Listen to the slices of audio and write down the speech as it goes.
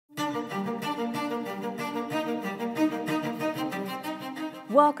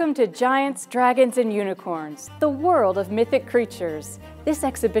Welcome to Giants, Dragons, and Unicorns, the world of mythic creatures. This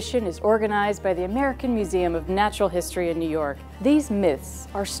exhibition is organized by the American Museum of Natural History in New York. These myths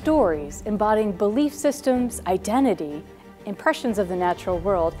are stories embodying belief systems, identity, impressions of the natural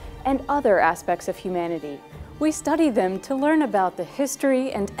world, and other aspects of humanity. We study them to learn about the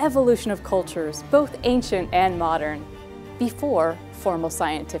history and evolution of cultures, both ancient and modern. Before formal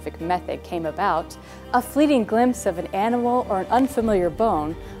scientific method came about, a fleeting glimpse of an animal or an unfamiliar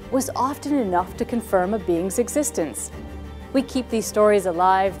bone was often enough to confirm a being's existence. We keep these stories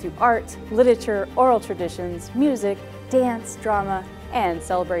alive through art, literature, oral traditions, music, dance, drama, and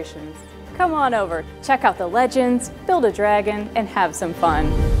celebrations. Come on over, check out the legends, build a dragon, and have some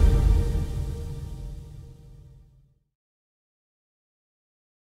fun.